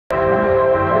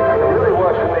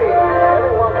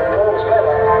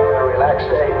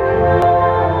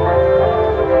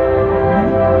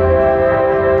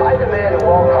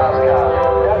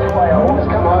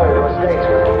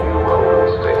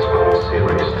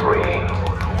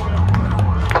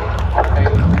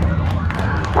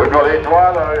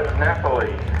Eduardo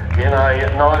Napoli in a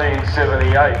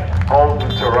 1978 Holden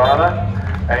Tirana,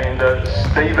 and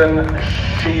Stephen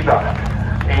Shiva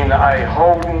in a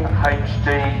Holden HD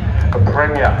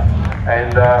Premier.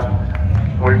 And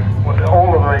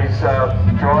all of these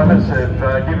drivers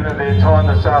have given it their time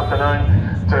this afternoon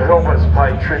to help us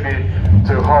pay tribute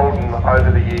to Holden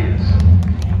over the years.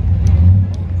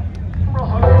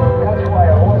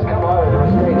 Always come over the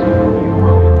States with the new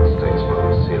Holden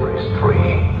Statesman Series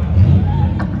 3.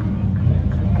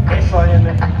 In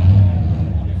there. Sounds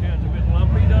a bit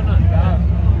lumpy, doesn't it?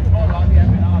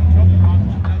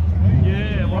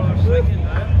 Yeah, well I was thinking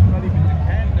that. Not even the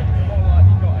Camden, more like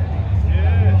you got.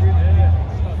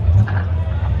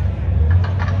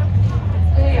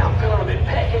 Yeah, I'm feeling a bit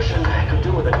peckish and I could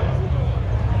do with it.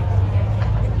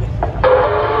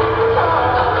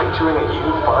 Featuring a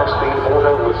new 5-speed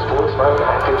auto with sports mode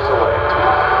active select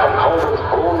and Holden's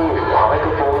all-new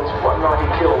high-performance 190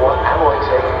 kilowatt alloy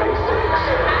tech V6.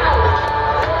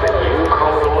 The new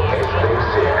Commodore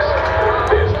SV6.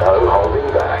 There's no holding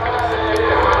back.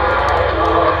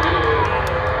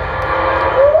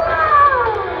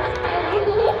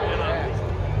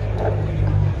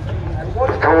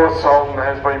 Of course, Holden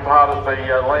has been part of the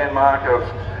landmark of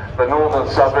the northern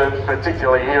suburbs,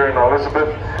 particularly here in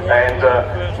Elizabeth, and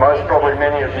most probably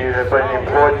many of you have been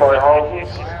employed by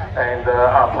Holdens and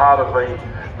are part of the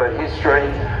history,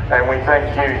 and we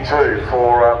thank you too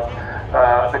for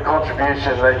the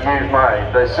contribution that you've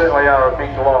made. They certainly are a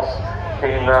big loss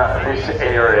in this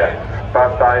area,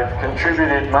 but they've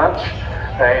contributed much,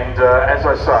 and as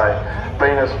I say,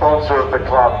 been a sponsor of the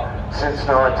club since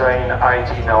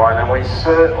 1989, and we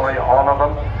certainly honour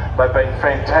them. They've been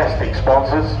fantastic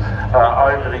sponsors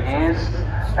over the years,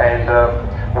 and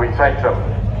we thank them.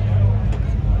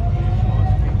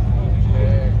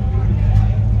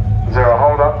 Is there a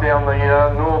hold up down the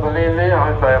northern end there?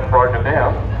 I hope they haven't broken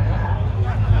down.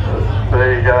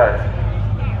 There you go.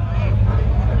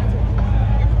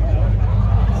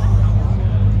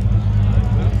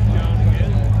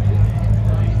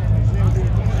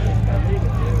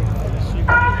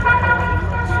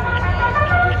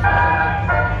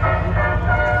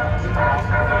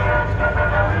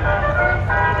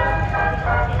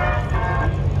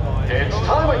 It's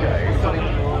time again.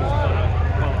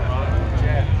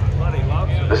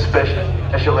 The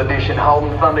special edition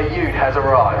Holden Thunder Ute has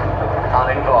arrived,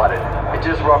 uninvited. It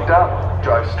just rocked up,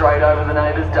 drove straight over the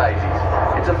neighbour's daisies.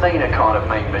 It's a meaner kind of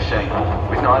mean machine,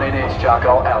 with 19-inch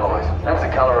charcoal alloys. That's the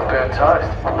colour of burnt toast.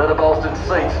 Leather bolstered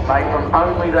seats made from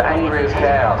only the angriest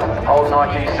cows. Holden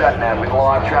IQ sat-nav with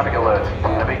live traffic alerts.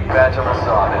 And a big badge on the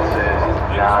side that says,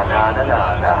 nah, nah, nah,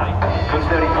 nah, nah. From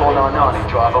 $34.990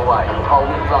 drive away.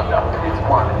 Holden Thunder. It's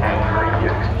one angry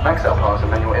ute. Max Alpine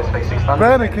and manual SV6 Thunder.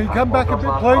 Brandon, can you come back a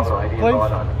bit, please? Please.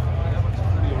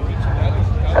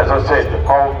 As I said,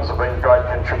 Holdens have been great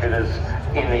contributors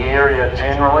in the area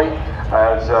generally,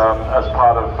 as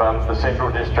part of the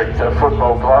Central District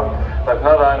Football Club. They've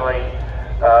not only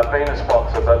been a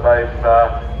sponsor, but they've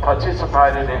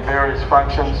participated in various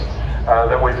functions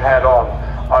that we've had on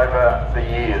over the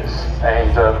years.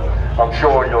 And I'm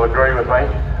sure you'll agree with me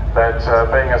that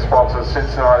being a sponsor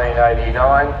since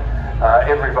 1989,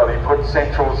 everybody put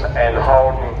Centrals and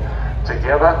Holden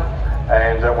together,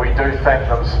 and we do thank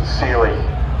them sincerely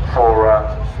for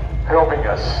helping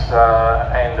us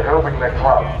and helping the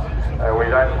club. We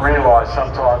don't realise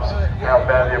sometimes how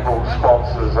valuable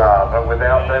sponsors are, but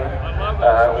without them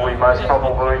we most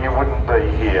probably wouldn't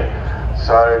be here.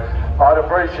 So I'd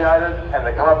appreciate it, and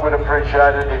the club would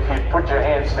appreciate it, if you put your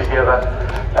hands together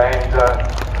and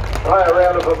play a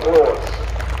round of applause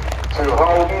to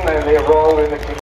Holden and their role in the community.